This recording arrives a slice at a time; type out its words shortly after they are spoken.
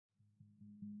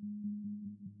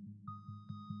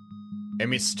a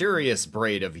mysterious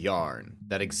braid of yarn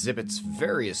that exhibits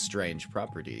various strange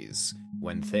properties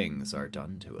when things are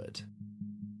done to it.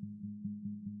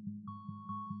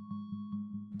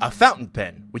 A fountain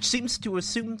pen, which seems to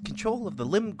assume control of the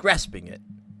limb grasping it.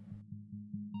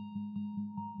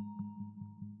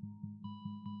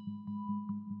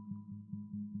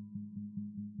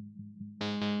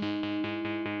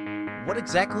 What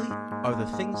exactly are the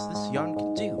things this yarn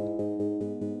can do?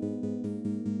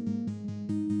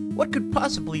 What could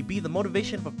possibly be the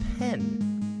motivation of a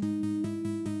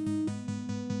pen?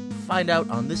 Find out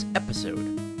on this episode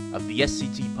of the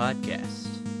SCT Podcast.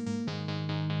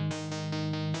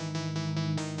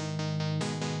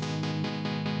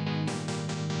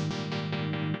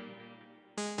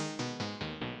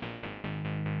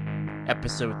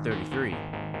 Episode 33,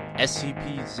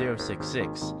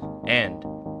 SCP-066 and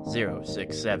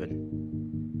 067.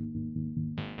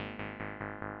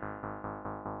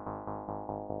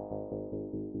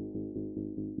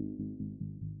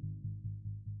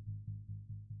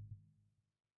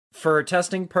 For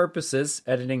testing purposes,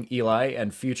 editing Eli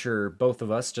and future both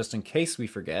of us, just in case we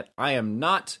forget, I am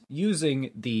not using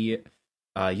the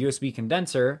USB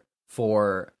condenser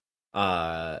for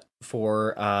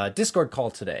Discord call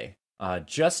today.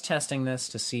 Just testing this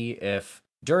to see if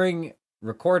during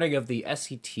recording of the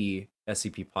SCP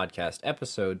podcast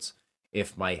episodes,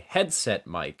 if my headset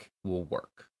mic will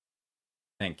work.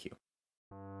 Thank you.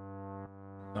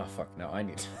 Oh fuck! No, I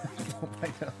need to blow my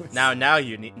nose. Now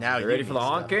you need. Now you you ready for the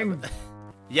honking?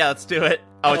 Yeah, let's do it.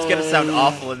 Oh, it's gonna sound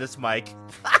awful in this mic.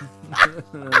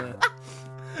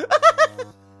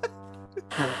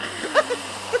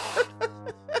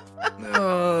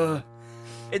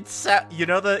 It's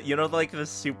like the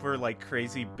super like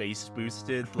crazy bass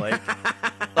boosted like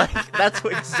that's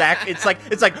what exactly it's like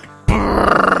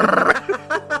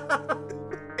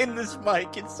in this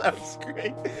mic. It sounds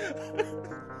great.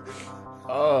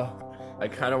 Oh, I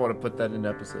kind of want to put that in an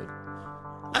episode.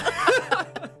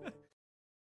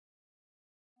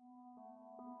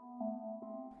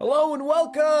 Hello and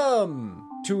welcome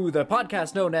to the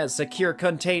podcast known as Secure,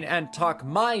 Contain, and Talk.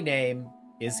 My name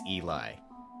is Eli.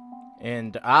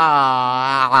 And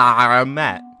I'm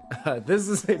Matt. This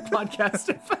is a podcast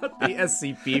about the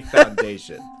SCP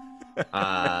Foundation.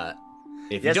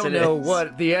 If you don't know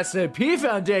what the SCP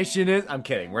Foundation is, I'm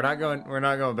kidding. We're not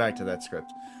going back to that script.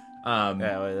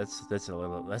 Yeah, that's a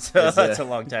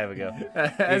long time ago. You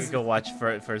can go watch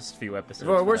first few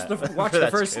episodes. Watch the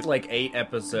first like 8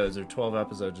 episodes or 12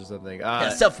 episodes or something.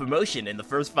 Self-promotion in the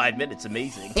first 5 minutes,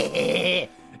 amazing.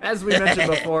 As we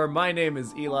mentioned before, my name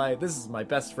is Eli. This is my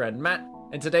best friend Matt,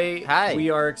 and today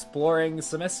we are exploring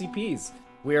some SCPs.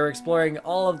 We are exploring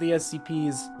all of the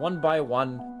SCPs one by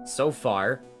one so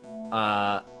far,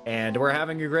 and we're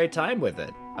having a great time with it.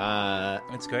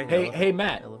 It's great. Hey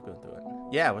Matt. I love going through it.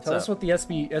 Yeah, what's up? Tell us what the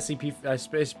SCP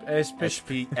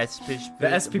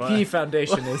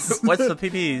Foundation is. What's the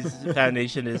PP's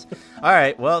Foundation is? All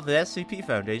right, well, the SCP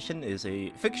Foundation is a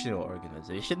fictional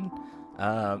organization.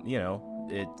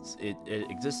 It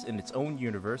exists in its own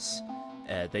universe.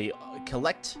 They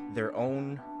collect their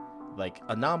own, like,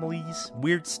 anomalies,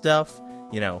 weird stuff,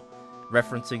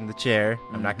 referencing the chair.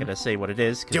 I'm not going to say what it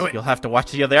is, because you'll have to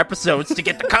watch the other episodes to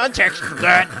get the context for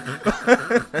that.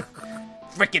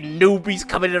 Freaking newbies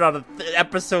coming in on an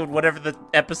episode, whatever the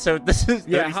episode this is.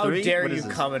 Yeah, how dare you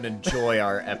come and enjoy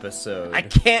our episode? I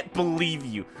can't believe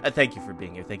you. Thank you for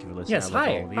being here. Thank you for listening. Yes,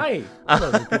 hi.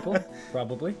 Hello, new people.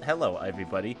 Probably. Hello,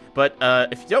 everybody. But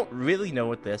if you don't really know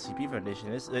what the SCP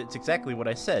Foundation is, it's exactly what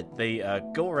I said. They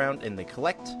go around and they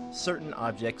collect certain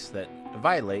objects that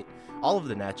violate all of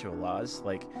the natural laws.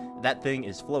 Like, that thing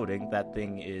is floating. That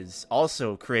thing is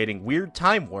also creating weird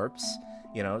time warps.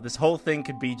 This whole thing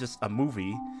could be just a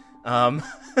movie.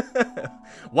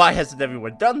 Why hasn't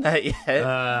everyone done that yet?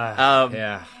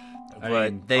 Yeah.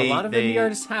 But a lot of indie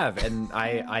artists have, and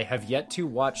I have yet to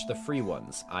watch the free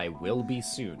ones. I will be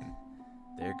soon.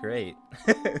 They're great.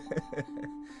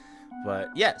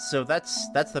 But yeah, so that's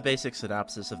the basic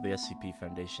synopsis of the SCP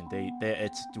Foundation.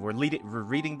 We're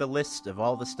reading the list of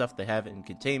all the stuff they have in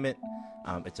containment.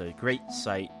 It's a great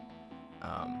site.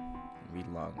 Read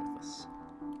along with us.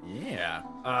 Yeah.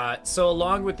 So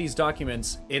along with these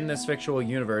documents in this fictional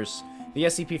universe, the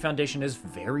SCP Foundation is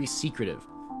very secretive.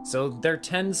 So there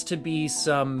tends to be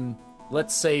some,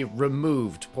 let's say,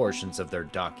 removed portions of their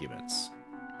documents.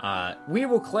 We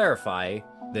will clarify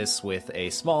this with a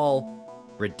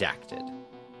small redacted.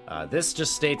 This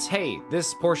just states, hey,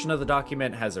 this portion of the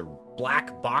document has a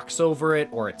black box over it,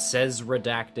 or it says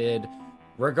redacted.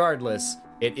 Regardless,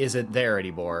 it isn't there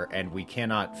anymore, and we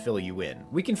cannot fill you in.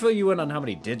 We can fill you in on how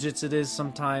many digits it is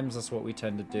sometimes, that's what we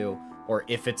tend to do, or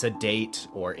if it's a date,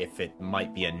 or if it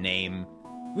might be a name.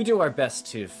 We do our best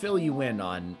to fill you in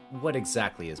on what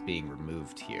exactly is being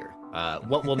removed here.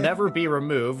 What will never be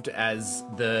removed, as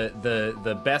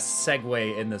the best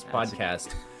segue in this podcast,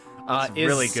 is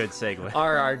really good segue.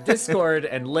 are our Discord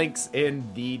and links in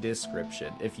the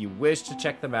description. If you wish to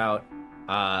check them out,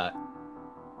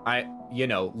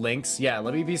 links. Yeah,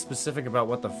 let me be specific about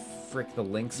what the frick the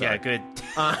links are. Yeah, good.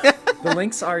 The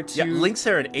links are to... Yeah, links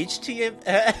are an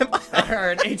HTML.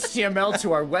 Are an HTML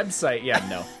to our website. Yeah,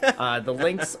 no. The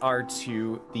links are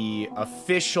to the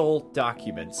official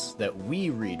documents that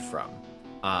we read from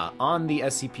on the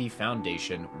SCP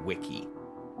Foundation wiki.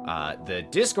 The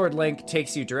Discord link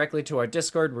takes you directly to our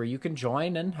Discord, where you can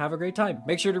join and have a great time.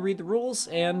 Make sure to read the rules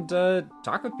and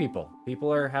talk with people.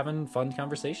 People are having fun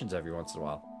conversations every once in a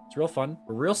while. It's real fun.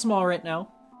 We're real small right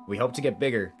now. We hope to get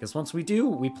bigger, because once we do,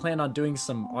 we plan on doing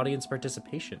some audience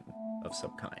participation of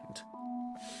some kind.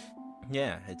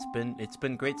 Yeah, it's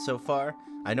been great so far.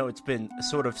 I know it's been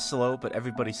sort of slow, but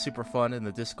everybody's super fun in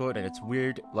the Discord, and it's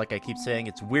weird. Like I keep saying,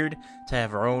 it's weird to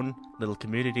have our own little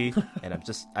community, and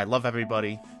I love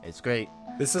everybody. It's great.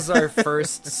 This is our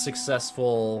first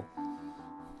successful...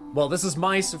 Well, this is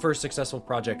my first successful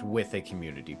project with a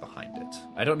community behind it.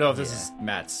 I don't know if this is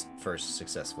Matt's first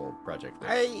successful project.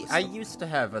 I used to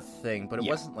have a thing, but it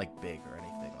wasn't like big or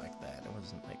anything like that. It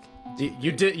wasn't like...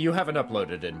 You haven't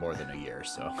uploaded in more than a year,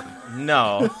 so...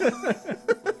 No.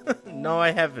 No,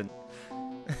 I haven't.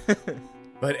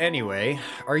 But anyway,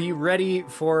 are you ready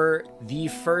for the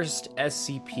first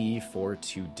SCP for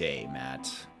today, Matt?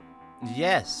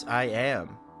 Yes, I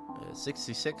am.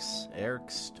 66,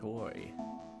 Eric's Toy.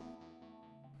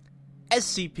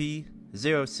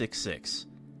 SCP-066,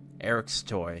 Eric's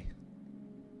Toy.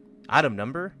 Item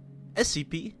number,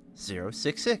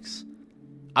 SCP-066.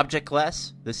 Object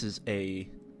class, this is a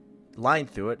line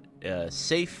through it,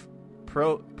 safe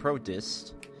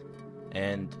prodist,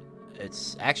 and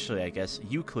it's actually, I guess,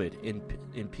 Euclid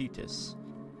impetus.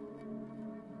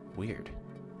 Weird.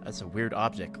 That's a weird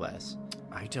object class.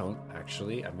 I don't,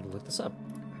 actually. I'm gonna look this up.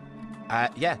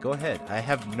 Yeah, go ahead. I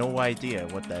have no idea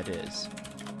what that is.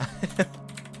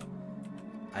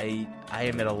 I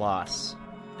am at a loss.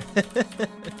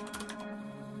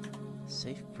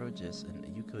 Safe Progis and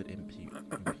Euclid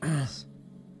impetus.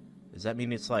 Does that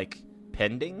mean it's like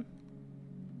pending?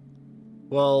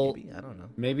 Well, maybe, I don't know.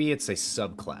 Maybe it's a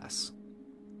subclass.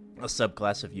 A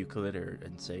subclass of Euclid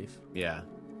and safe? Yeah.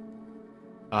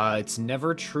 It's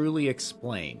never truly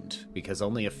explained, because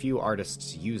only a few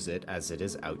artists use it, as it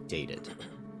is outdated.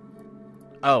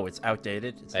 Oh, it's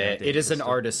outdated? It is an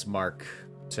artist's mark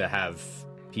to have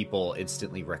people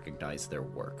instantly recognize their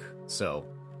work. So,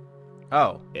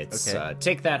 it's okay.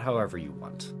 Take that however you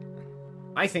want.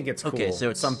 I think it's cool. Okay,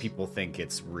 so some people think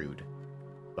it's rude,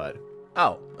 but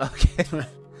oh, okay.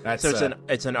 That's, so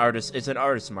it's an artist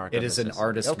mark. It is an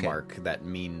artist mark that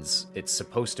means it's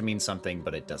supposed to mean something,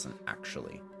 but it doesn't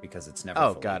actually, because it's never.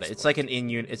 Oh, got it. It's like an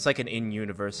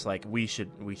in-universe. Like we should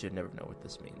never know what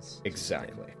this means.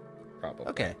 Exactly. Probably.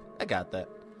 Okay, I got that.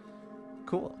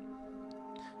 Cool.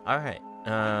 All right.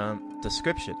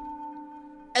 Description: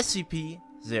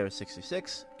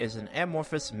 SCP-066 is an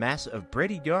amorphous mass of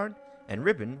braided yarn and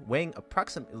ribbon weighing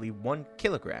approximately 1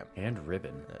 kilogram. And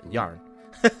ribbon. Yarn.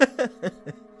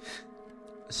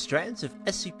 Strands of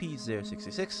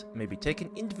SCP-066 may be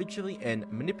taken individually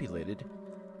and manipulated.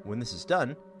 When this is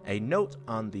done, a note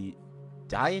on the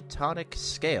diatonic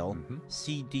scale,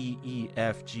 C, D, E,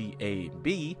 F, G, A,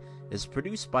 B, is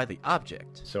produced by the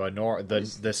object. So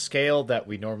the scale that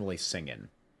we normally sing in.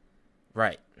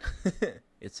 Right.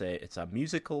 It's a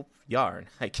musical yarn,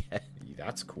 I guess.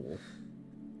 That's cool.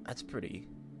 That's pretty.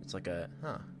 It's like a...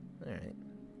 Huh. Alright.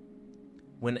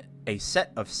 When a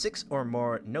set of 6 or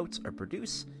more notes are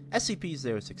produced,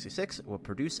 SCP-066 will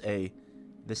produce a...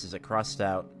 This is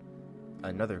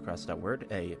another crossed out word,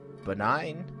 a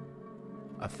benign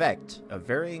effect of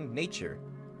varying nature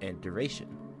and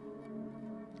duration.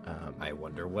 I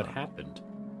wonder what happened.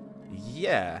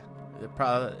 Yeah.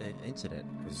 Probably an incident.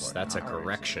 That's a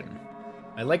correction.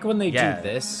 I like when they do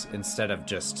this instead of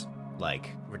just,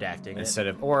 like... redacting instead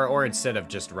of or instead of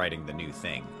just writing the new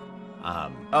thing.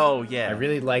 Oh, yeah. I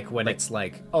really like when it's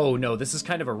like, oh, no, this is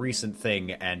kind of a recent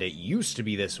thing, and it used to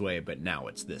be this way, but now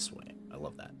it's this way. I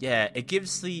love that. Yeah, it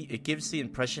gives the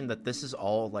impression that this is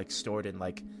all, like, stored in,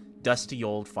 like, dusty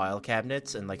old file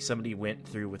cabinets, and, like, somebody went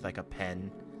through with, like, a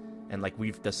pen, and, like,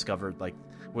 we've discovered, like,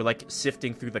 we're, like,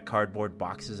 sifting through the cardboard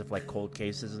boxes of, like, cold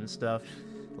cases and stuff,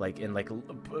 like, and, like,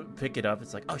 pick it up,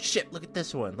 it's like, oh, shit, look at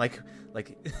this one, like,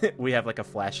 we have, like, a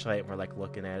flashlight, and we're, like,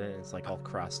 looking at it, and it's, like, all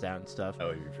crossed out and stuff.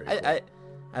 Oh, you're very cool.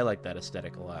 I like that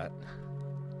aesthetic a lot.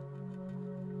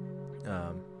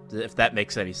 If that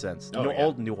makes any sense. Oh, yeah.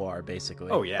 Old noir, basically.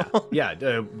 Oh yeah, yeah.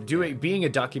 Being a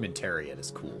documentarian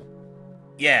is cool.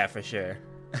 Yeah, for sure.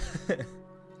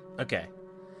 Okay.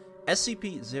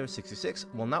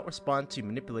 SCP-066 will not respond to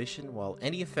manipulation while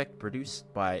any effect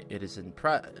produced by it is in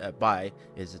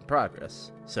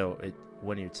progress. So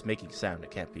when it's making sound,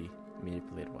 it can't be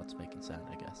manipulated while it's making sound,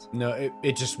 I guess. No,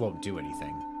 it just won't do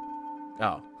anything.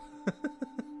 Oh.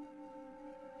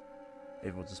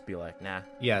 It will just be like, nah.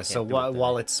 Yeah. So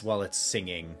while it's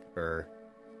singing or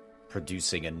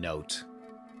producing a note,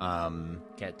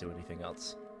 can't do anything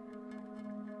else.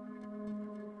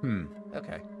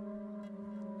 Okay.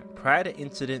 Prior to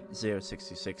Incident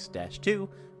 066-2,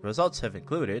 results have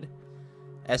included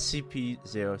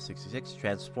SCP-066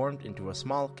 transformed into a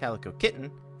small calico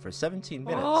kitten for 17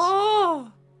 minutes.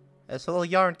 Oh! That's a little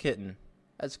yarn kitten.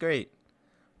 That's great.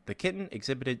 The kitten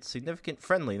exhibited significant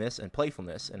friendliness and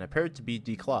playfulness and appeared to be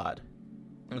declawed.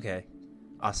 Okay.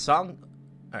 A song...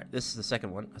 Alright, this is the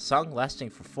second one. A song lasting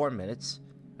for 4 minutes.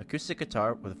 Acoustic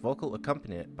guitar with vocal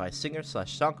accompaniment by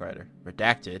singer/songwriter.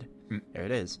 Redacted. There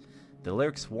it is. The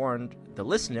lyrics warned the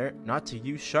listener not to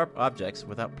use sharp objects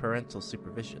without parental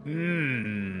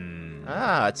supervision.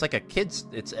 Ah, it's like a kid's...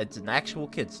 It's an actual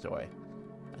kid's toy.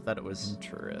 I thought it was...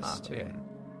 Interesting. Okay.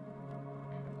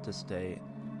 Just a...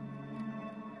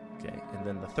 Okay, and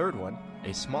then the third one,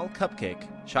 a small cupcake,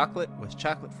 chocolate with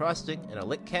chocolate frosting, and a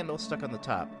lit candle stuck on the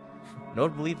top.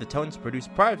 Notably, the tones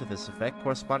produced prior to this effect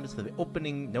corresponded to the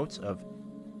opening notes of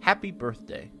Happy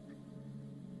Birthday.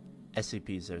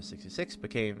 SCP-066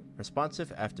 became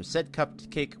responsive after said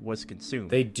cupcake was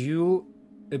consumed. They do,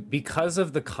 because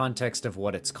of the context of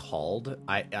what it's called,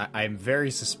 I'm very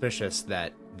suspicious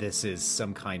that this is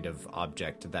some kind of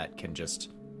object that can just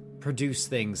produce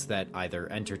things that either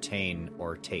entertain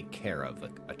or take care of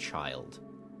a child.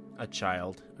 A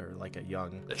child, or like a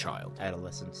young... A child.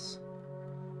 Adolescence.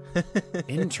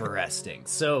 Interesting.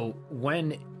 So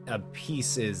when a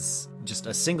piece is just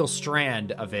a single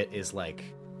strand of it is like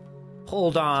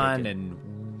pulled on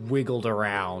and wiggled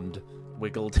around,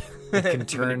 it can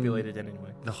turn manipulated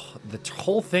anyway. The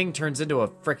whole thing turns into a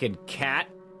frickin' cat.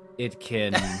 It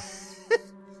can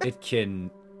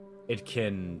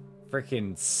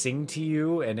frickin' sing to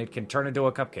you, and it can turn into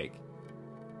a cupcake.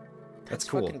 That's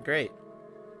cool. Fucking great.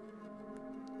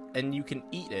 And you can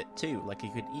eat it too. Like,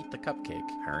 you could eat the cupcake.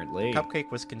 Apparently. The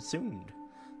cupcake was consumed.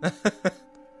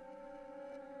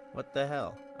 What the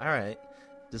hell? Alright.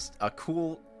 Just a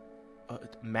cool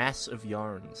mass of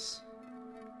yarns.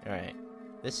 Alright.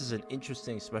 This is an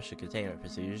interesting special containment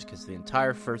procedures because the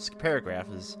entire first paragraph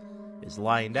is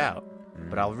lined out.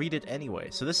 But I'll read it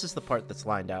anyway. So this is the part that's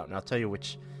lined out, and I'll tell you when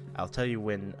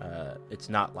it's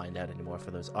not lined out anymore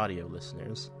for those audio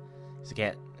listeners. Because you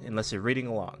can't, unless you're reading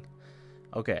along.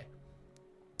 Okay.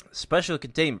 Special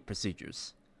containment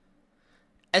procedures.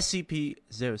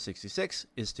 SCP-066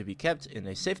 is to be kept in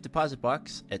a safe deposit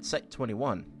box at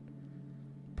Site-21.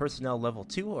 Personnel level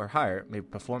 2 or higher may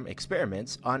perform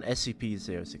experiments on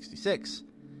SCP-066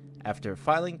 after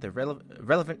filing the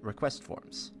relevant request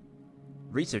forms.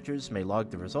 Researchers may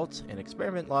log the results in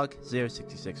Experiment Log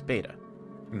 066 Beta.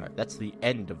 Alright, that's the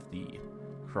end of the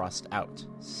crossed out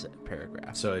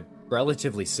paragraph. So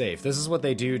relatively safe. This is what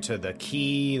they do to the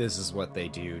key. This is what they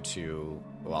do to,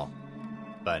 well,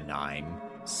 benign,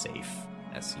 safe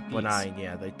SCPs. Benign,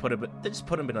 yeah. They just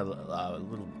put them in a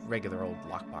little regular old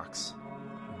lockbox,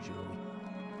 usually.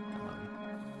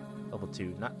 Level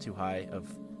 2, not too high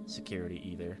of security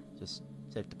either. Just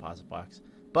safe deposit box.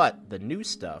 But the new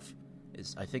stuff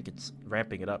is, I think it's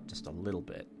ramping it up just a little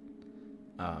bit.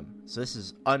 So this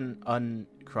is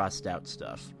uncrossed out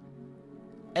stuff.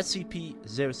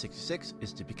 SCP-066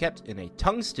 is to be kept in a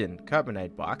tungsten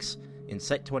carbonide box in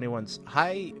Site-21's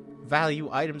high-value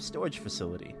item storage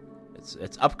facility.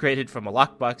 It's upgraded from a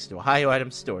lockbox to a high-item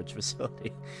storage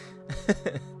facility.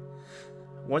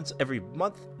 Once every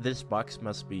month, this box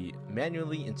must be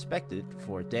manually inspected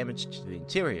for damage to the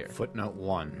interior. Footnote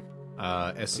 1.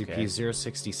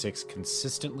 SCP-066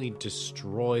 consistently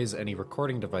destroys any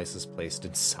recording devices placed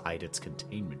inside its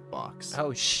containment box.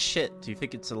 Oh shit, do you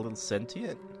think it's a little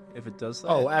sentient if it does that?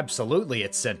 Oh, absolutely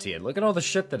it's sentient. Look at all the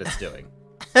shit that it's doing.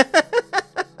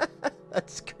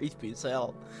 That's creepy as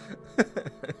hell.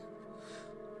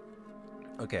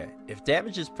 Okay, if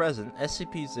damage is present,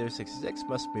 SCP-066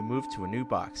 must be moved to a new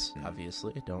box.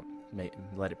 Obviously, don't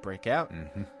let it break out.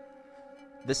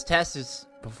 This task is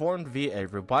performed via a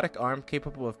robotic arm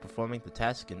capable of performing the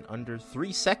task in under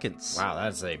 3 seconds. Wow,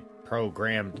 that's a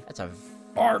programmed... That's a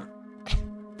arm.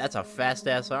 That's a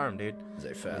fast-ass arm, dude. That's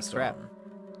a fast arm.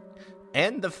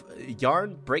 And the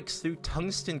yarn breaks through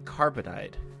tungsten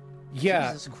carbonide.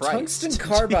 Yeah, Jesus Christ. tungsten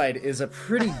carbide is a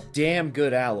pretty damn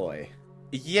good alloy.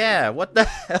 Yeah, what the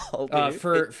hell, dude?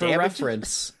 For It damages-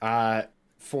 reference,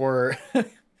 for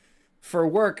for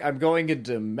work, I'm going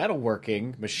into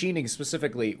metalworking, machining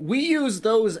specifically. We use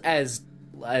those as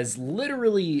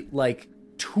literally like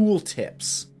tool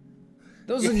tips.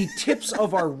 Those are the tips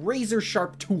of our razor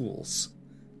sharp tools.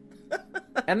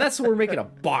 And that's what we're making a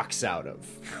box out of.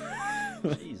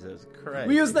 Jesus Christ.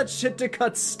 We use that shit to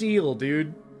cut steel,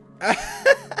 dude.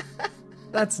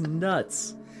 That's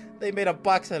nuts. They made a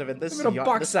box out of it. This They made a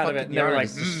box out of it, and they were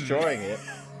like, destroying it.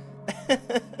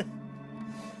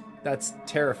 That's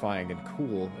terrifying and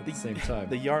cool at the same time.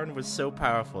 The yarn was so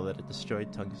powerful that it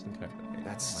destroyed tungsten carbide.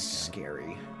 That's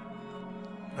scary.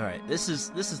 All right, this is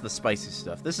the spicy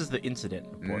stuff. This is the incident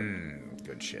report.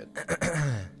 Good shit.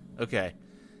 Okay,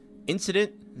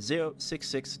 incident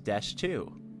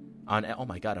 066-2 on oh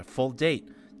my god, a full date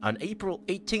on April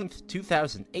 18th,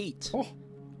 2008. Oh.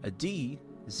 A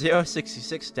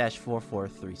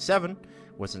D-066-4437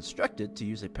 was instructed to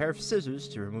use a pair of scissors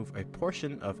to remove a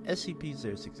portion of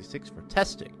SCP-066 for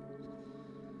testing.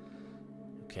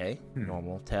 Okay,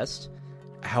 normal test.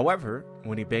 However,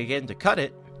 when he began to cut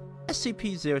it,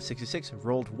 SCP-066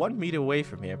 rolled 1 meter away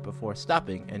from here before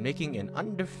stopping and making an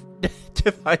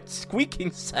undefined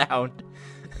squeaking sound.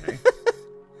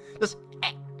 Just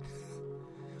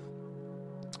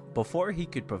before he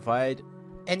could provide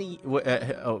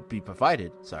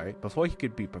before he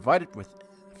could be provided with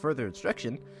further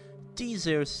instruction,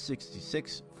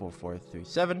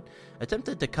 D-066-4437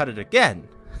 attempted to cut it again.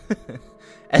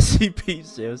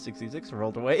 SCP-066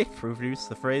 rolled away, produced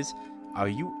the phrase, "Are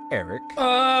you Eric?"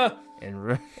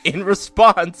 In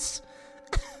response,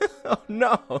 oh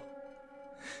no!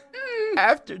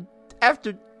 After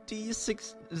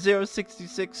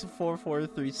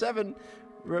D-066-4437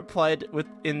 replied with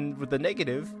the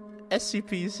negative,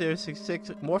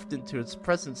 SCP-066 morphed into its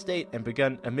present state and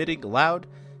began emitting loud,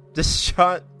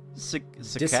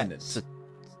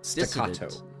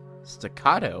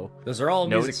 staccato. Those are all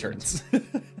Notes music terms.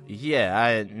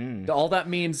 Yeah, All that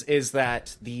means is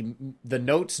that the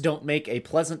notes don't make a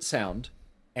pleasant sound,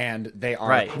 and they are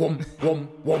Right. wum wum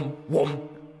wum wum.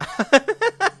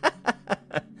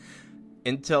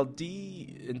 Until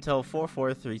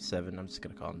 4437, I'm just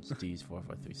gonna call him D's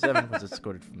 4437, was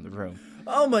escorted from the room.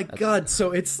 Oh my god!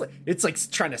 So it's like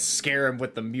trying to scare him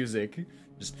with the music.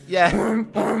 Just Yeah,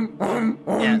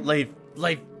 yeah, leave.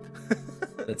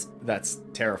 that's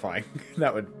terrifying.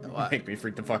 That would make me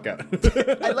freak the fuck out.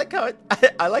 I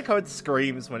like how it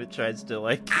screams when it tries to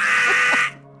like.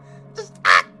 Just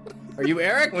Are you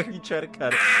Eric? when you try to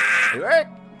cut it. You Eric?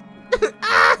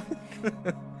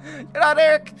 Get out,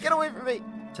 Eric! Get away from me!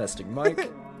 Testing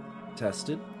mic.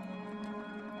 Tested.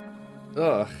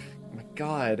 Ugh. My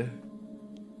god.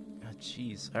 Oh,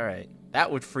 jeez. All right. That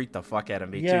would freak the fuck out of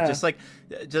me Yeah. too. Just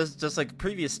like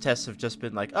previous tests have just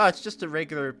been like, oh, it's just a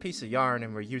regular piece of yarn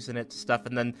and we're using it to stuff,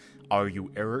 and then, are you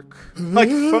Eric? Like,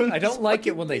 from I don't this like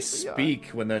it fucking when they piece of yarn. speak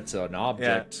when that's an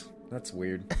object. That's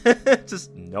weird.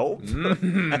 Just nope.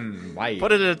 Why?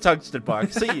 Put it in a tungsten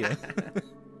box. See ya.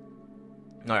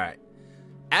 All right.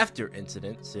 After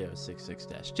incident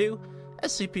 066-2,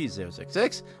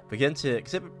 SCP-066 began to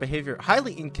exhibit behavior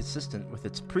highly inconsistent with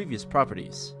its previous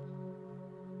properties.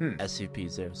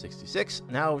 SCP-066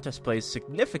 now displays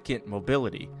significant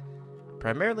mobility,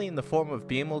 primarily in the form of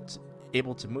being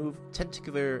able to move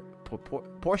tentacular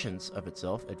portions of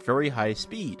itself at very high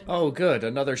speed. Oh, good.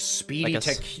 Another speedy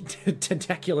Like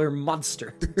tentacular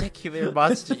monster. Tentacular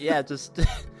monster, yeah, just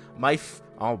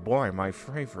oh boy, my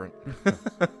favorite.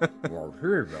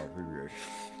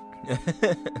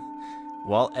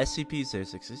 While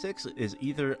SCP-066 is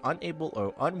either unable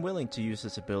or unwilling to use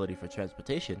this ability for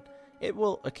transportation, it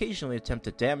will occasionally attempt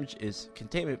to damage its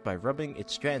containment by rubbing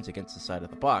its strands against the side of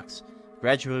the box,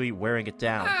 gradually wearing it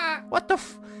down. What the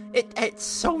it's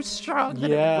so strong that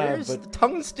Yeah, it wears but- the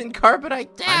tungsten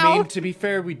carbonite down! I mean, to be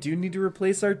fair, we do need to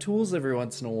replace our tools every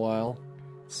once in a while.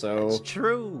 So... It's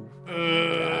true.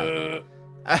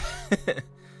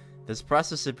 This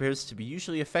process appears to be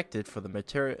usually affected for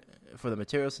the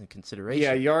materials in consideration.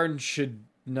 Yeah, yarn should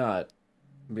not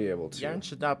be able to. Yarn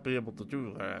should not be able to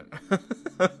do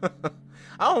that.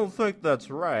 I don't think that's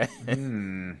right.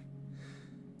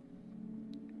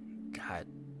 God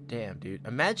damn, dude.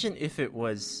 Imagine if it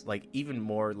was like even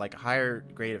more like higher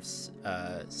grade of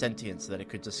sentience that it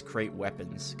could just create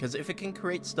weapons. Because if it can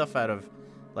create stuff out of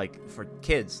like for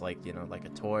kids, like, you know, like a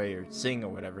toy or sing or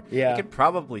whatever, Yeah. it could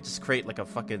probably just create like a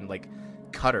fucking like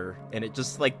cutter, and it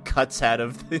just like cuts out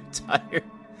of the entire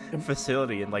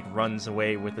facility and like runs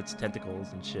away with its tentacles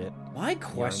and shit. My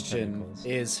question tentacles.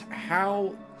 is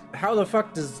how the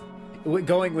fuck does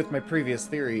going with my previous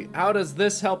theory, how does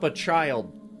this help a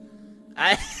child?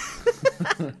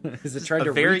 Is it trying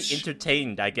to very reach?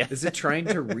 entertained, I guess. Is it trying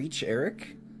to reach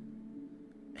Eric?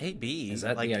 Maybe. Is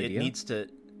that like the it idea?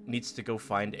 needs to go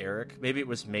find Eric. Maybe it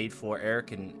was made for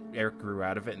Eric, and Eric grew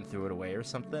out of it and threw it away or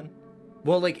something.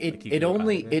 Well, like he it grew out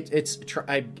only of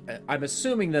it. I'm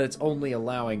assuming that it's only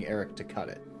allowing Eric to cut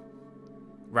it.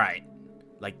 Right.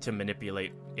 Like to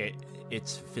manipulate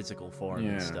its physical form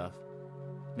Yeah. and stuff.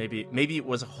 Maybe it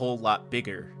was a whole lot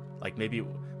bigger. Like maybe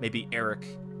Eric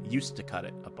used to cut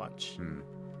it a bunch.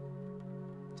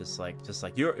 Just like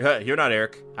you're not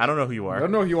Eric. I don't know who you are. I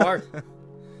don't know who you are.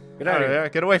 Get out of here.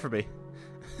 Get away from me.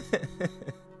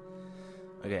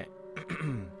 Okay.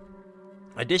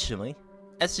 Additionally,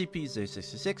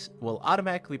 SCP-066 will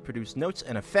automatically produce notes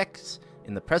and effects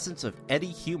in the presence of any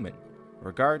human,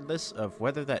 regardless of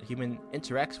whether that human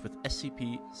interacts with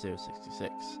SCP-066.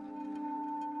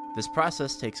 This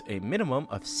process takes a minimum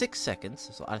of 6 seconds,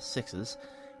 there's a lot of sixes,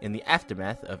 in the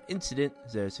aftermath of Incident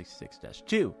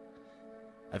 066-2.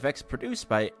 Effects produced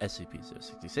by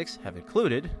SCP-066 have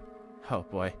included... Oh,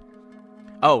 boy.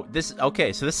 Oh,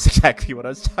 okay, so this is exactly what I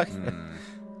was talking about.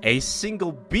 A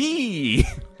single bee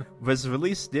was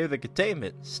released near the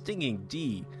containment, stinging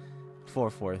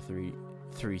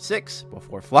D-44336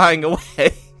 before flying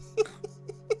away.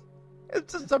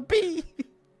 It's just a bee.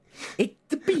 It's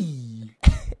the bee.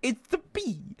 It's the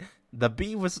bee. The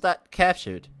bee was not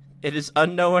captured. It is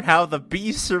unknown how the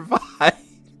bee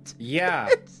survived. Yeah.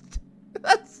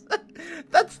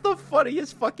 That's the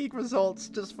funniest fucking results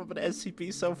just from an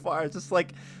SCP so far. It's just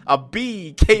like a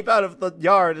bee came out of the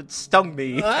yard and stung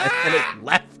me, and it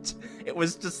left. It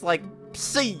was just like,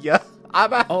 see ya,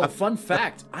 I'm out. Oh, fun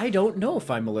fact. I don't know if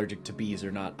I'm allergic to bees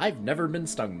or not. I've never been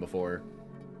stung before.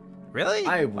 Really?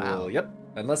 I Wow. will, yep.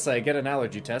 Unless I get an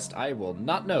allergy test, I will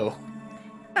not know.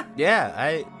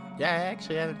 I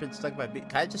actually haven't been stung by bees.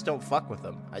 I just don't fuck with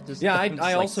them. I just Yeah, I'm just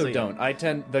I like, also see ya.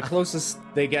 don't. The closest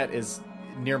they get is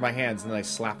near my hands, and then I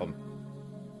slap them.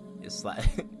 You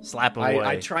slap away.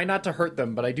 I try not to hurt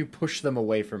them, but I do push them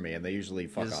away from me, and they usually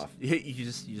fuck off. You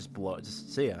just blow.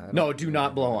 Just see ya. No, do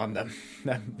not blow on them.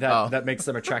 That makes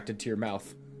them attracted to your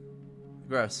mouth.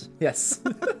 Gross. Yes.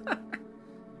 All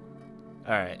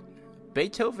right.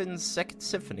 Beethoven's Second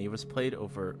Symphony was played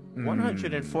over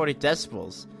 140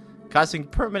 decibels, causing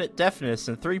permanent deafness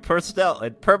in 3 personnel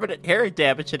and permanent hearing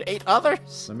damage in 8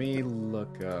 others. Let me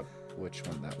look up which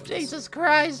one that was. Jesus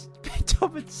Christ!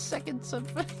 Beethoven's Second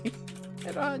Symphony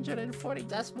at 140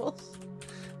 decibels.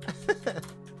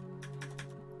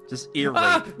 Just ear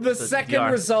rape. The second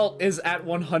yard. result is at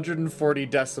 140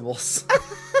 decibels.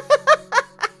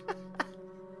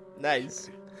 Nice.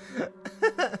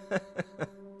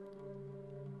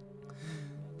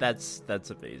 That's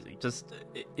amazing. Just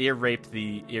ear rape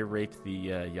the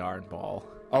yarn ball.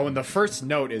 Oh, and the first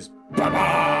note is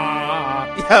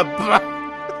ba-ba! Yeah.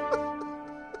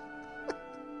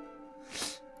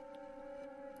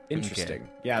 Interesting.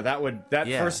 Okay. Yeah, that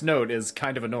first note is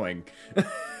kind of annoying.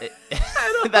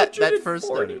 that first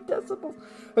note. Decibels.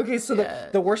 Okay, so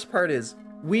the worst part is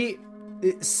I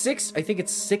think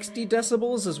it's 60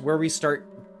 decibels is where we start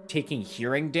taking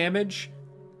hearing damage.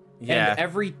 Yeah. And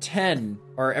every 10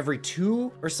 or every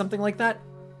 2 or something like that,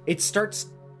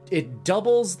 it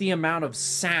doubles the amount of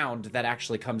sound that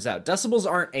actually comes out. Decibels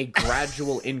aren't a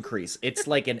gradual increase. It's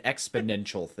like an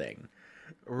exponential thing.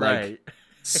 Right.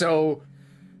 So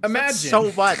imagine. That's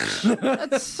so much.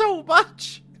 That's so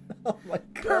much. Oh my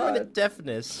god. Permanent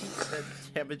deafness and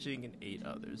damaging in 8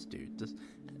 others, dude. Just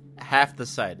half the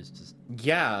side is just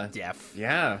deaf.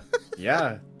 Yeah.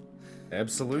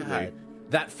 Absolutely. God.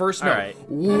 That first All note. right.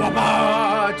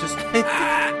 Wah-bah, just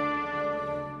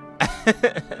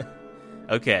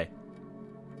Okay.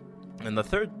 And the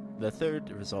third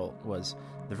result was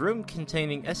the room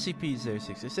containing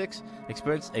SCP-066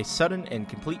 experienced a sudden and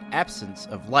complete absence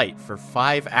of light for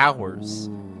 5 hours.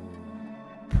 Ooh.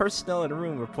 Personnel in the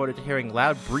room reported hearing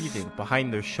loud breathing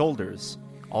behind their shoulders,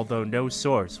 although no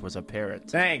source was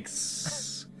apparent.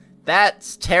 Thanks.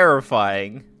 That's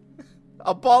terrifying.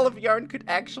 A ball of yarn could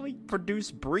actually produce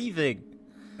breathing.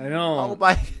 I know. Oh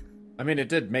my. I mean, it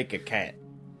did make a cat.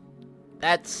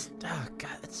 That's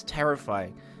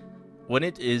terrifying. When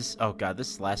it is,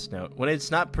 this last note. When it's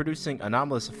not producing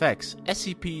anomalous effects,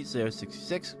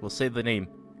 SCP-066 will say the name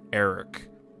Eric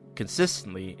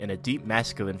consistently in a deep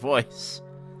masculine voice.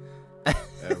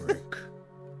 Eric.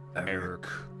 Eric.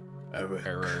 Oh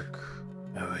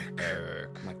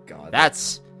my god.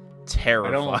 That's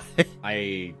terrifying.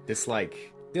 I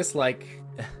dislike.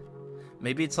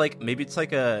 Maybe it's like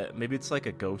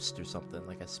a ghost or something,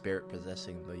 like a spirit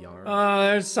possessing the yarn.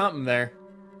 There's something there.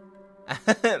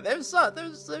 there's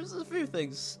a few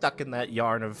things stuck in that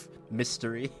yarn of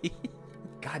mystery.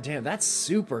 God damn, that's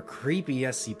super creepy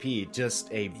SCP.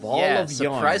 Just a ball of yarn.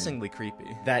 Surprisingly creepy.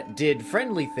 That did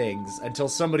friendly things until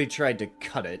somebody tried to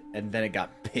cut it, and then it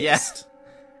got pissed. Yeah.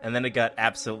 And then it got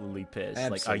absolutely pissed.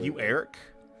 Absolutely. Like, are you Eric?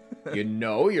 You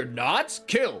know you're not.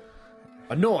 Kill.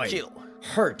 Annoy. Kill.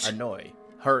 Hurt. Annoy.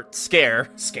 Hurt. Scare.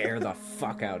 Scare the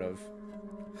fuck out of.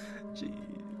 Jeez.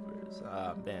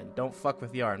 Man, don't fuck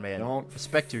with yarn, man. Don't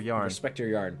respect your yarn. Respect your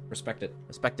yarn. Respect it.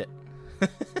 Respect it.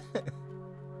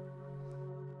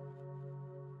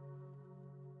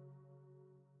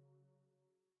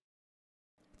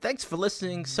 Thanks for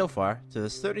listening so far to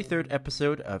this 33rd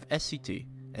episode of SCT,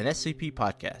 an SCP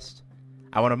podcast.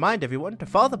 I want to remind everyone to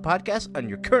follow the podcast on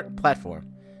your current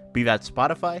platform, be that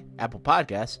Spotify, Apple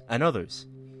Podcasts, and others.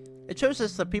 It shows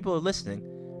us that people are listening,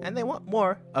 and they want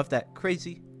more of that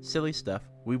crazy, silly stuff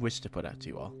we wish to put out to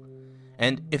you all.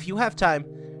 And if you have time,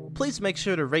 please make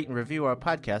sure to rate and review our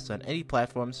podcast on any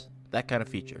platforms that kind of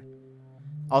feature.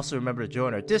 Also remember to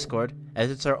join our Discord, as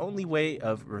it's our only way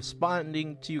of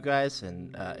responding to you guys,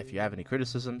 and if you have any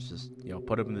criticisms, just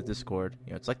put them in the Discord.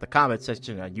 It's like the comment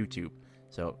section on YouTube,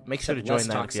 so make sure to join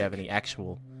that if you have any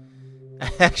actual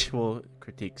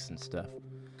critiques and stuff.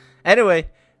 Anyway,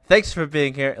 thanks for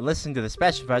being here and listening to this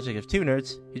passion project of two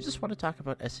nerds who just want to talk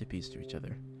about SCPs to each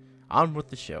other. On with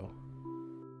the show.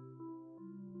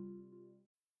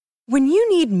 When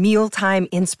you need mealtime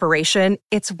inspiration,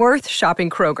 it's worth shopping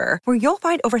Kroger, where you'll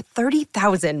find over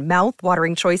 30,000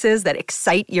 mouth-watering choices that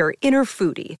excite your inner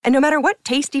foodie. And no matter what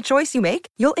tasty choice you make,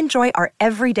 you'll enjoy our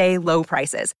everyday low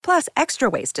prices, plus extra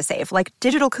ways to save, like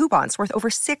digital coupons worth over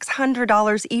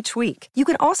 $600 each week. You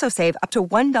can also save up to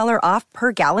 $1 off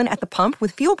per gallon at the pump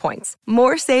with fuel points.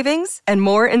 More savings and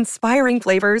more inspiring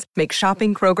flavors make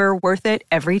shopping Kroger worth it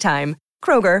every time.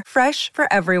 Kroger, fresh for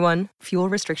everyone. Fuel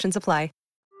restrictions apply.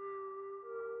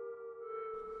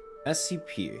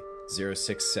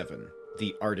 SCP-067,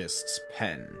 the Artist's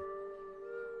Pen.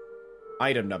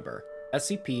 Item number,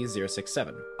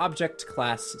 SCP-067, Object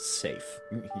Class Safe.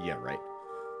 Yeah, right.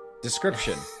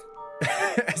 Description.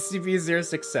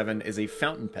 SCP-067 is a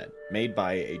fountain pen made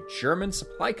by a German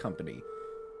supply company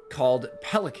called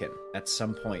Pelican at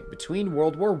some point between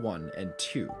World War I and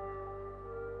II.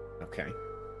 Okay.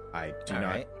 I do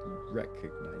not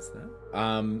recognize that.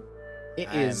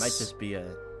 It might just be a...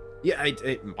 Yeah,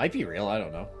 it might be real. I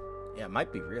don't know. Yeah, it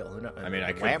might be real. I mean,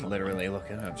 I could literally look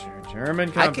it up.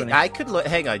 German company. I could look.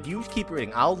 Hang on. You keep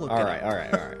reading. I'll look it up. All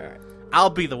right.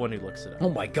 I'll be the one who looks it up. Oh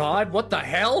my god, what the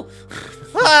hell?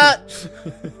 What?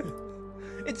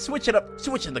 It's switching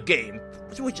the game.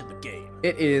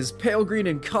 It is pale green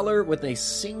in color with a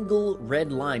single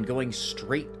red line going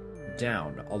straight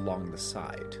down along the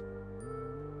side.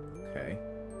 Okay.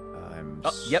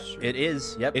 Yep, it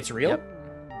is. Yep. It's real? Yep.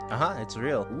 It's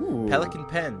real. Ooh. Pelican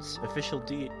pens, official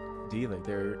dealer.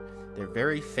 They're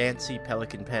very fancy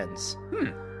Pelican pens.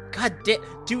 God damn,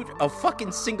 dude, a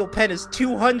fucking single pen is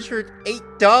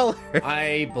 $208.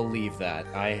 I believe that.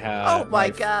 I have. Oh my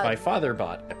god! My father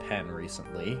bought a pen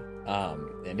recently,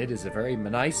 and it is a very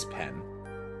nice pen,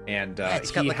 and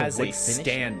it's got he like has a a wood finish.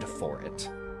 stand for it.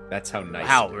 That's how nice.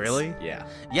 Wow, it is. really? Yeah.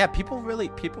 Yeah, people really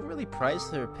prize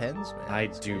their pens, man. I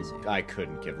It's do. crazy. I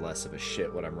couldn't give less of a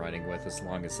shit what I'm writing with, as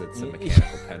long as it's a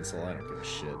mechanical pencil. I don't give a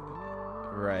shit.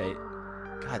 Right.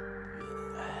 God.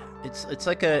 It's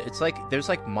like there's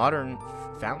like modern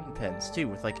fountain pens too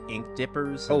with like ink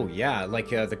dippers. Oh yeah, like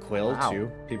the quill Wow.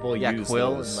 too. People Yeah, use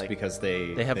quill those and, like, because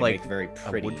they have like make very a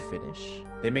pretty. wood finish.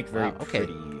 They make very Wow, okay.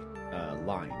 pretty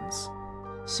lines.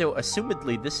 So,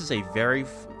 assumedly, this is a very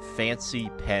fancy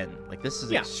pen. Like, this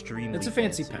is Yeah, extremely it's a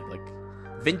fancy pen. Like,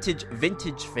 vintage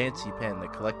fancy pen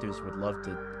that collectors would love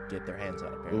to get their hands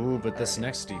on. Apparently. Ooh, but this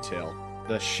next detail.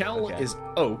 The shell Okay. is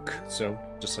oak, so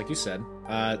just like you said.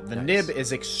 The Nice. nib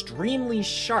is extremely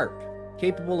sharp,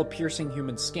 capable of piercing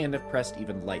human skin if pressed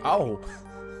even lightly. Oh,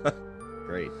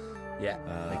 Great. yeah,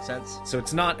 makes sense. So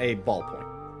it's not a ballpoint.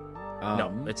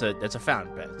 No, it's a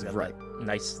fountain pen. It's got right. that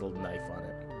nice little knife on it.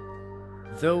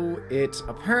 Though it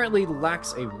apparently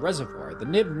lacks a reservoir, the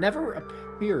nib never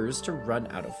appears to run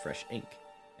out of fresh ink.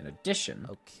 In addition,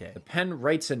 Okay. the pen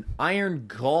writes in iron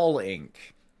gall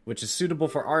ink, which is suitable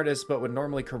for artists but would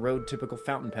normally corrode typical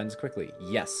fountain pens quickly.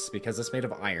 Yes, because it's made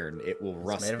of iron, it will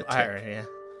rust Made the of tip. iron,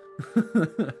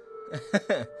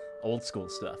 yeah. Old school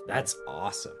stuff. man. That's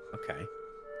awesome. Okay.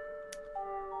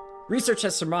 Research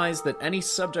has surmised that any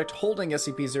subject holding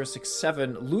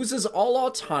SCP-067 loses all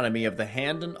autonomy of the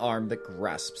hand and arm that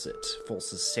grasps it. Full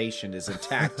cessation is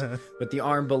intact, but the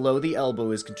arm below the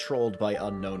elbow is controlled by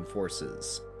unknown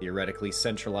forces, theoretically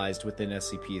centralized within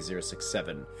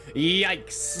SCP-067.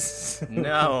 Yikes!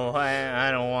 No,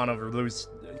 I don't want to lose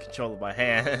control of my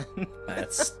hand.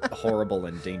 That's horrible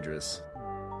and dangerous.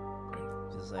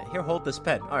 Just like, here, hold this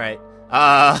pen. All right.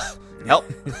 Help.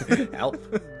 Help. Help.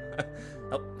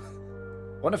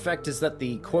 One effect is that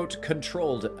the, quote,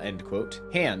 controlled, end quote,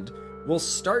 hand will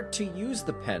start to use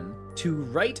the pen to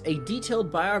write a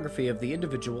detailed biography of the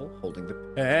individual holding the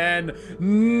pen.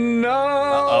 No!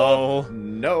 Uh-oh.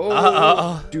 No!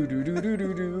 Uh-oh.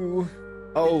 Do-do-do-do-do-do.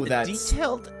 Oh, that's...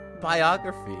 Detailed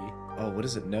biography. Oh, what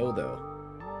does it know, though?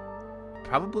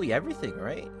 Probably everything,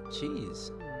 right?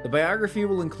 Jeez. The biography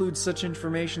will include such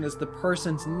information as the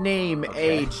person's name,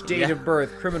 age, date Yeah. of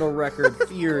birth, criminal record,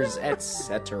 fears,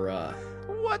 etc.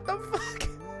 What the fuck?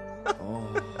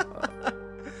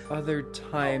 Other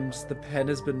times, the pen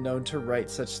has been known to write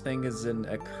such thing as an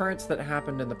occurrence that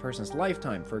happened in the person's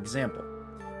lifetime. For example,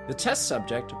 the test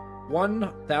subject,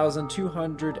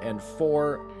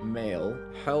 1,204 male,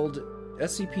 held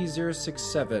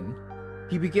SCP-067.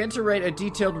 He began to write a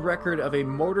detailed record of a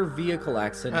motor vehicle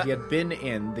accident he had been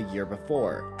in the year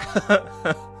before.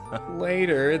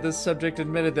 Later, the subject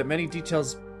admitted that many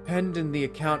details penned in the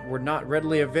account were not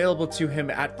readily available to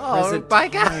him at present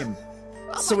time.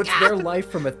 So it's their life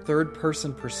from a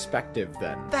third-person perspective,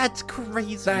 then. That's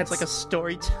crazy. That's it's like a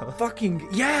storyteller. Fucking...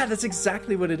 Yeah, that's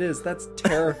exactly what it is. That's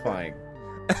terrifying.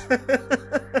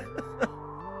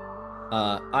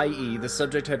 I.e., the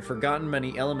subject had forgotten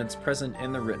many elements present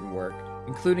in the written work,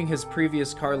 including his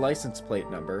previous car license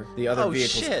plate number, the other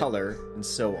vehicle's color, and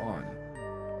so on.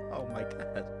 Oh my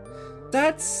god.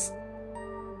 That's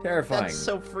terrifying. That's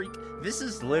so freak. This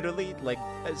is literally like,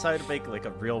 sorry to make like a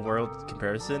real world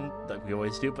comparison that we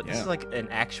always do, but this is like an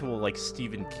actual like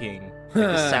Stephen King.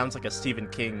 Like, this sounds like a Stephen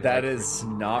King. That like, is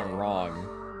not wrong.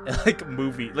 Like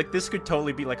movie. Like this could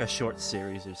totally be like a short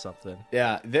series or something.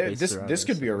 Yeah, this around could this.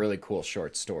 be a really cool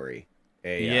short story.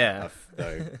 Yeah.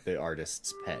 The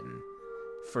artist's pen.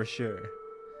 For sure.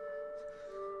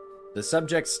 The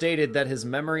subject stated that his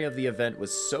memory of the event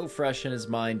was so fresh in his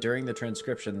mind during the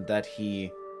transcription that he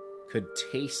could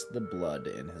taste the blood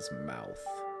in his mouth.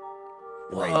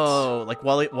 Right. Oh, like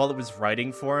while it was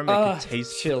writing for him, it could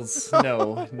taste chills.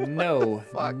 No, no,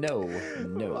 Fuck. no.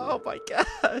 Oh my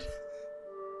god.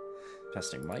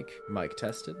 Testing mic. Mic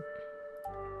tested.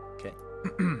 Okay.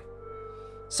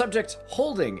 Subjects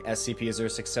holding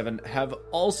SCP-067 have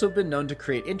also been known to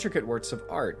create intricate works of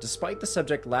art, despite the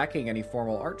subject lacking any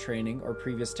formal art training or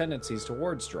previous tendencies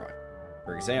towards drawing.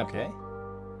 For example,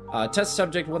 test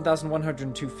subject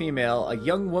 1102 female, a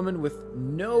young woman with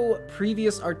no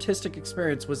previous artistic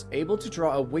experience, was able to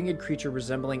draw a winged creature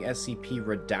resembling SCP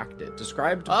Redacted,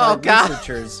 described by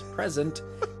researchers present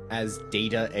as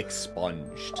data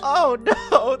expunged. Oh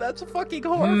no, that's fucking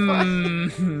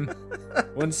horrifying.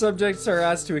 When subjects are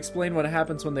asked to explain what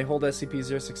happens when they hold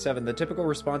SCP-067, the typical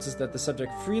response is that the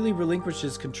subject freely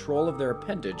relinquishes control of their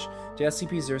appendage to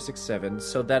SCP-067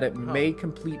 so that it may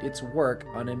complete its work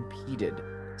unimpeded.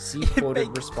 See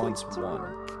quoted response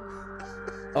 1.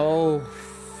 Oh,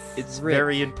 It's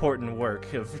very important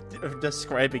work of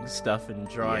describing stuff and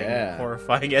drawing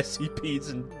horrifying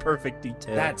SCPs in perfect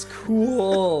detail. That's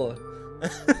cool.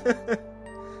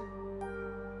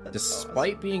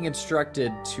 Despite being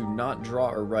instructed to not draw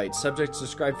or write, subjects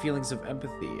describe feelings of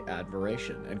empathy,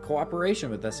 admiration, and cooperation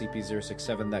with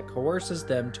SCP-067 that coerces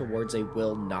them towards a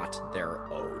will not their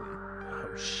own.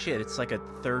 Oh shit! It's like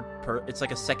it's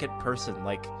like a second person,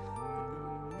 like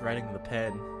writing the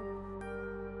pen.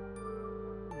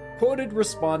 Quoted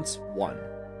response 1.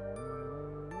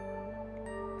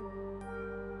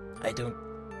 I don't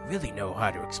really know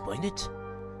how to explain it.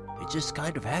 It just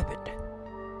kind of happened.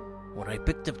 When I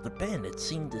picked up the pen, it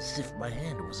seemed as if my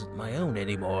hand wasn't my own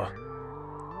anymore.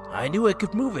 I knew I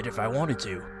could move it if I wanted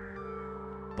to,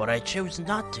 but I chose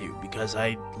not to because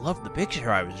I loved the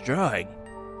picture I was drawing.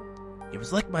 It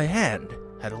was like my hand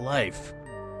had a life.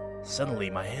 Suddenly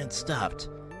my hand stopped,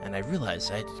 and I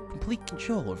realized I had complete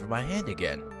control over my hand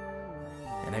again.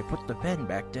 And I put the pen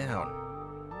back down.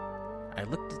 I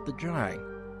looked at the drawing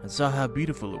and saw how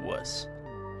beautiful it was.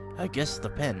 I guess the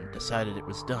pen decided it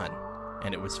was done,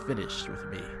 and it was finished with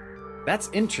me. That's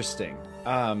interesting.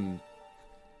 I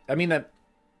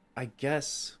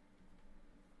guess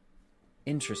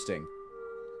interesting.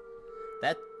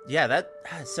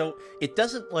 So it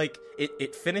doesn't like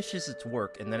it finishes its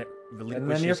work and then it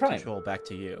relinquishes control back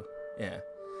to you. Yeah.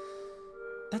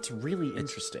 That's really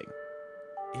interesting.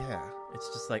 Yeah, it's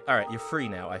just like, all right, you're free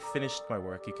now. I finished my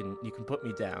work. You can put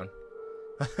me down.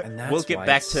 And that's we'll get why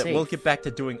back it's to safe. we'll get back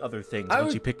to doing other things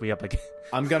once you pick me up again.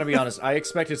 I'm gonna be honest. I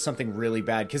expected something really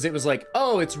bad because it was like,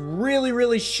 oh, it's really,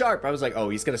 really sharp. I was like, oh,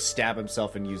 he's gonna stab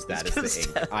himself and use that as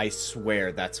the ink. I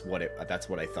swear that's what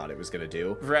I thought it was gonna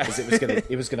do. Right. 'Cause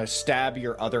it was gonna stab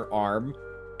your other arm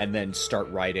and then start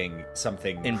writing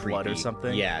something In creepy. blood or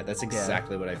something? Yeah, that's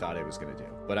exactly what I thought it was gonna do.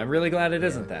 But I'm really glad it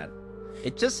isn't that.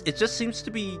 It just seems to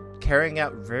be carrying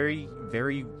out very,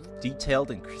 very detailed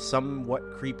and somewhat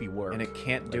creepy work, And it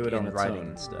can't do like it on in its writing own.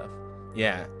 and stuff.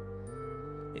 Yeah,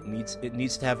 it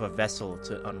needs to have a vessel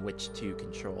on which to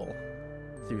control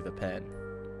through the pen.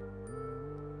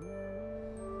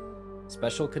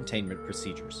 Special containment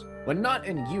procedures. When not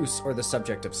in use or the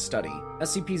subject of study,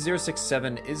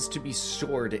 SCP-067 is to be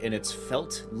stored in its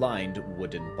felt-lined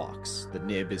wooden box. The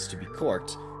nib is to be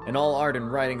corked, and all art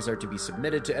and writings are to be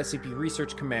submitted to SCP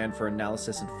Research Command for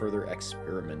analysis and further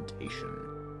experimentation.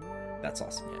 That's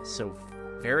awesome. Yeah, so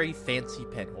very fancy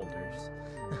pen holders.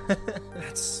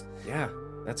 That's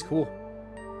cool.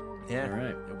 Yeah, All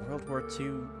right. a World War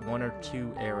II, 1 or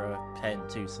 2 era pen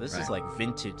too. So this is Right. like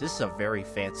vintage. This is a very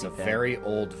fancy It's a pen. very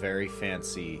old, very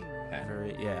fancy pen.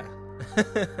 Very, yeah.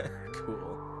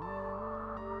 Cool.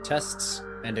 Tests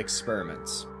and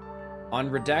experiments. On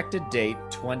redacted date,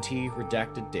 20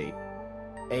 redacted date,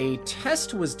 a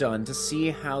test was done to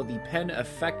see how the pen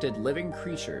affected living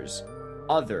creatures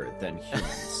other than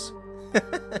humans.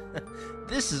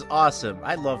 This is awesome.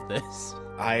 I love this.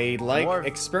 I like More-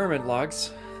 experiment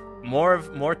logs.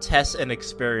 More tests and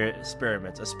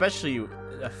experiments, especially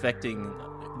affecting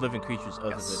living creatures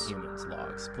other Yes. than humans.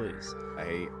 Logs, please.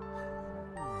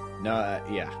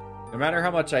 No matter how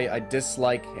much I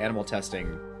dislike animal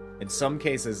testing, in some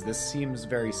cases this seems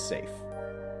very safe.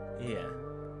 Yeah.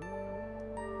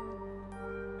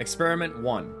 Experiment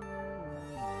 1.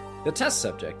 The test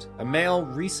subject, a male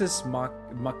rhesus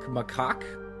macaque,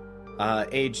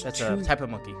 age That's 2... a type of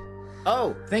monkey.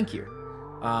 Oh, thank you.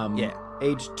 Yeah.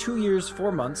 Aged 2 years,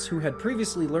 4 months, who had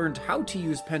previously learned how to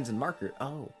use pens and marker,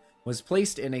 was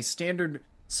placed in a standard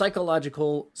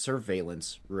psychological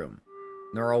surveillance room.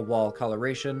 Neural wall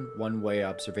coloration, one-way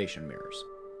observation mirrors.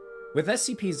 With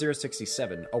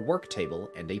SCP-067, a work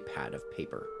table, and a pad of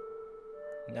paper.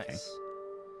 Nice.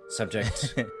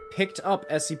 Subject picked up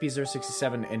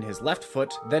SCP-067 in his left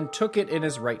foot, then took it in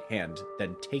his right hand,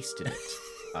 then tasted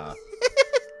it.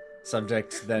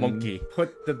 Subject then Monkey.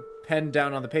 put the pen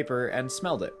down on the paper and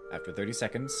smelled it. After 30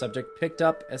 seconds, subject picked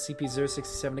up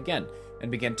SCP-067 again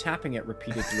and began tapping it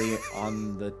repeatedly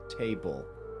on the table.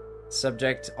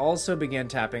 Subject also began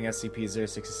tapping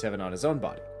SCP-067 on his own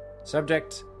body.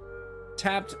 Subject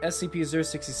tapped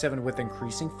SCP-067 with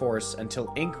increasing force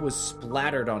until ink was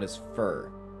splattered on his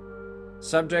fur.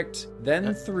 Subject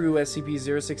then threw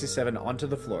SCP-067 onto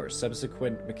the floor.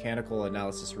 Subsequent mechanical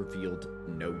analysis revealed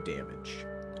no damage.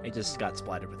 He just got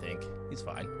splattered with ink. He's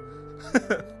fine.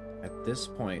 At this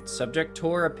point, subject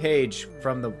tore a page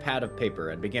from the pad of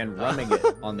paper and began rubbing it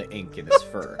on the ink in his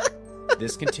fur.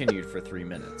 This continued for 3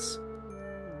 minutes.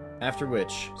 After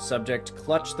which, subject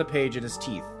clutched the page in his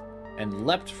teeth and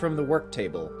leapt from the work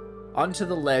table onto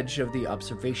the ledge of the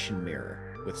observation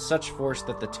mirror with such force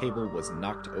that the table was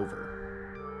knocked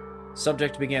over.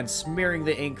 Subject began smearing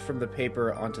the ink from the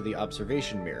paper onto the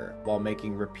observation mirror while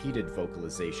making repeated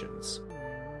vocalizations.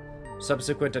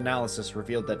 Subsequent analysis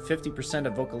revealed that 50%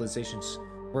 of vocalizations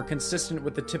were consistent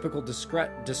with the typical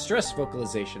distress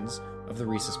vocalizations of the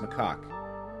rhesus macaque,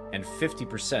 and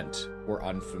 50% were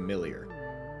unfamiliar.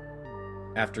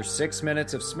 After 6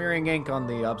 minutes of smearing ink on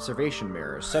the observation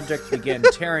mirror, subject began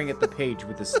tearing at the page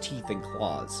with his teeth and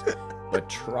claws, but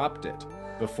dropped it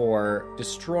before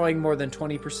destroying more than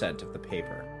 20% of the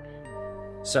paper.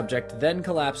 Subject then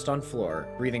collapsed on floor,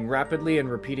 breathing rapidly and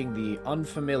repeating the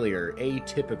unfamiliar,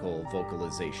 atypical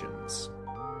vocalizations.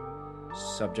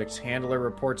 Subject's handler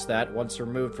reports that, once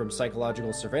removed from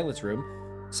psychological surveillance room,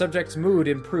 subject's mood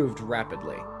improved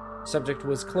rapidly. Subject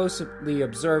was closely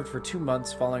observed for 2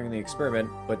 months following the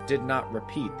experiment, but did not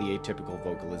repeat the atypical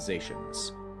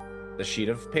vocalizations. The sheet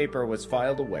of paper was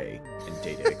filed away and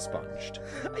data expunged.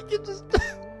 I can just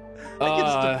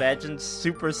imagine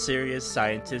super serious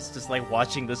scientists just like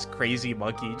watching this crazy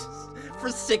monkey just for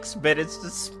 6 minutes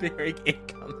just smearing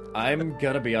ink on the... I'm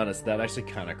gonna be honest, that actually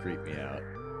kind of creeped me out.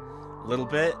 A little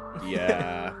bit.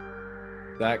 Yeah.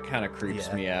 That kind of creeps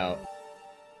Yeah. me out.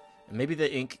 Maybe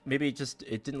the ink, maybe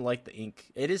it didn't like the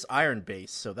ink. It is iron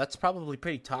based, so that's probably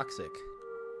pretty toxic.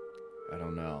 I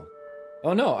don't know.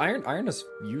 Oh no, iron is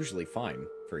usually fine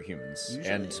for humans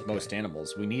Usually, and okay. most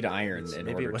animals. We need iron in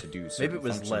Maybe order it was, to do maybe certain it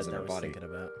was functions lead in I our was body. thinking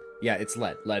about. Yeah, it's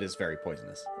lead. Lead is very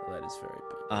poisonous. Lead is very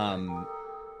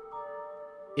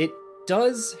it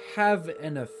does have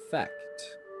an effect.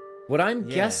 What I'm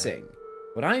guessing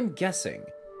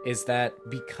is that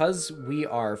because we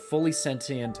are fully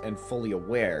sentient and fully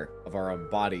aware of our own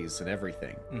bodies and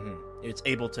everything, it's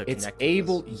able to connect.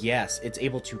 It's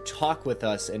able to talk with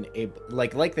us and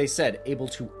like they said, able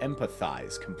to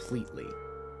empathize completely.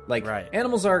 Like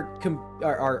animals are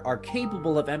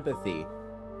capable of empathy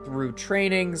through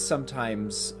training,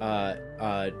 sometimes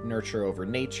nurture over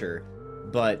nature,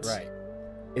 but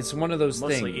it's one of those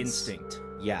things. Mostly instinct.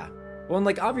 Yeah. Well, and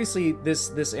like obviously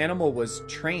this animal was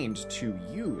trained to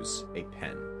use a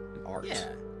pen in art.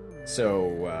 Yeah.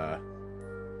 So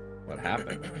what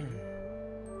happened?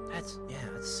 That's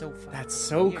so fun. That's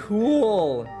so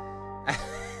cool.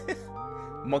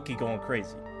 Monkey going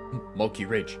crazy. Monkey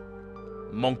rage.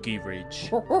 Monkey rage.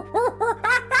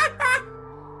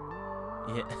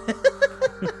 Yeah.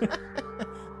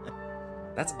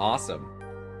 That's awesome.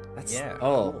 That's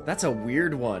cool. That's a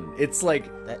weird one. It's like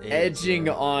edging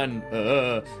on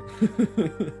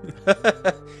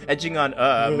edging on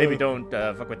maybe don't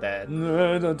fuck with that.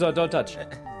 Don't touch.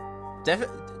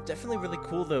 Definitely really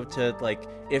cool though to like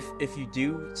if you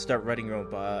do start writing your own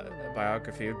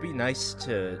biography, it would be nice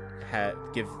to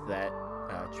give that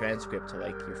transcript to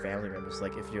like your family members.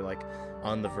 Like if you're like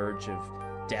on the verge of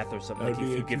death or something, like if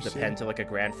you give the pen to like a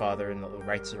grandfather and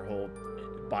writes their whole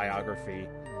biography,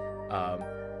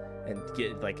 and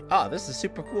get like, this is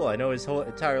super cool. I know his whole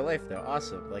entire life though.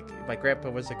 Awesome. Like my grandpa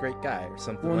was a great guy or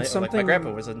something. Or like my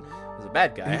grandpa was a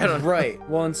bad guy. I don't know. Right.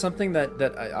 Well, and something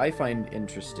that I find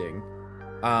interesting,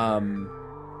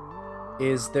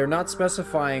 is they're not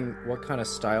specifying what kind of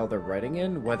style they're writing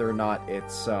in, whether or not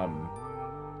it's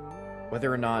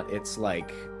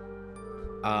like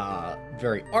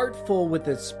very artful with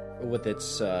its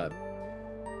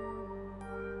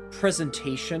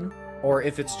presentation, or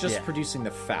if it's just producing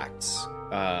the facts,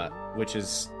 which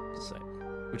is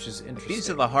interesting. These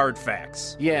are the hard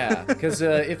facts. Yeah, because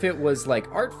if it was like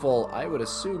artful, I would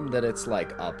assume that it's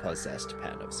like a possessed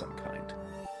pen of some kind.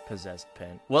 Possessed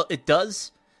pen. Well, it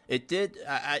does. It did.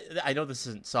 I know this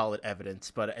isn't solid evidence,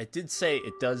 but it did say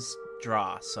it does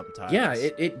draw sometimes. Yeah,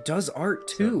 it does art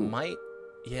too. So it might.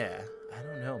 Yeah, I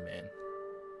don't know, man.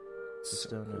 Just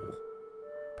don't know.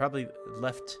 Probably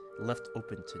left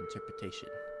open to interpretation.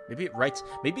 Maybe it writes.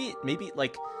 Maybe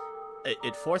like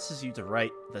it forces you to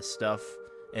write the stuff,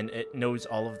 and it knows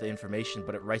all of the information,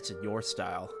 but it writes in your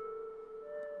style.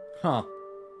 Huh?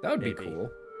 That would be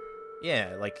cool.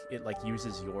 Yeah, like it like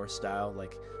uses your style,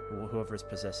 like whoever is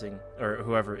possessing or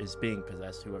whoever is being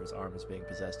possessed, whoever's arm is being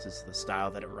possessed is the style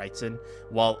that it writes in,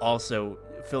 while also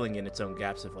filling in its own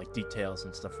gaps of like details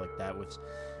and stuff like that, which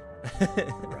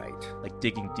right, like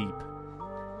digging deep.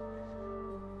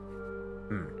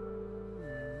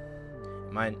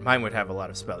 Mine would have a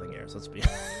lot of spelling errors. Let's be.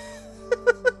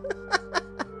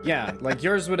 Yeah, like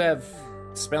yours would have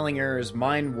spelling errors.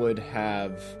 Mine would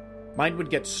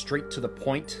get straight to the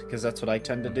point, because that's what I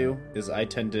tend to do, is I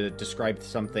tend to describe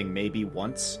something maybe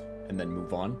once and then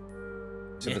move on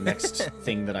to the next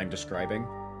thing that I'm describing.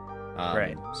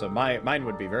 Right. So mine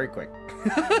would be very quick.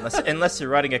 unless you're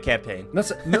writing a campaign.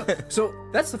 So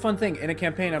that's the fun thing. In a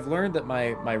campaign, I've learned that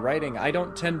my writing, I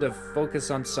don't tend to focus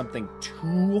on something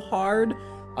too hard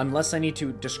unless I need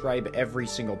to describe every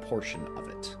single portion of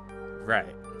it.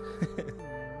 Right.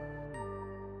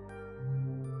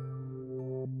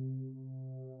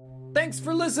 Thanks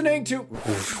for listening to...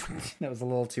 That was a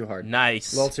little too hard.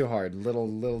 Nice. A little too hard.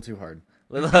 Little too hard.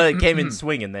 It came in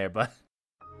swinging there, but...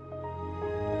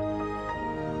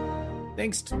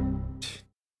 Thanks to...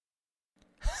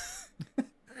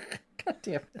 God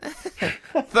damn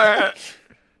it.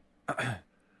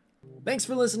 Thanks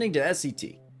for listening to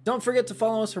SCT. Don't forget to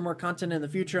follow us for more content in the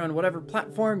future on whatever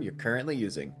platform you're currently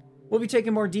using. We'll be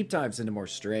taking more deep dives into more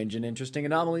strange and interesting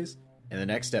anomalies in the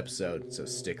next episode, so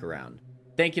stick around.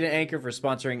 Thank you to Anchor for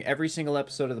sponsoring every single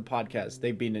episode of the podcast.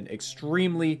 They've been an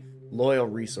extremely loyal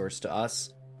resource to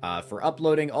us for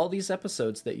uploading all these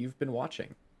episodes that you've been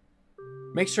watching.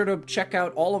 Make sure to check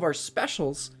out all of our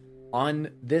specials on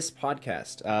this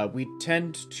podcast. We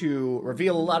tend to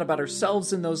reveal a lot about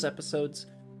ourselves in those episodes,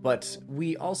 but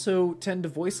we also tend to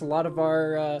voice a lot of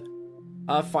our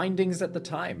findings at the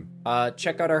time.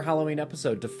 Check out our Halloween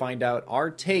episode to find out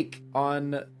our take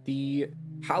on the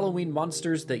Halloween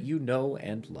monsters that you know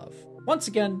and love. Once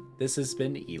again, this has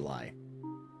been Eli.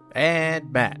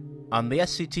 And Matt on the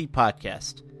SCT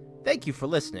podcast. Thank you for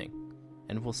listening,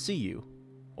 and we'll see you,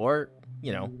 or,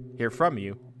 hear from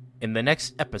you, in the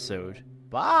next episode.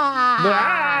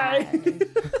 Bye! Bye!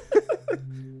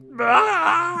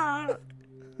 Bye!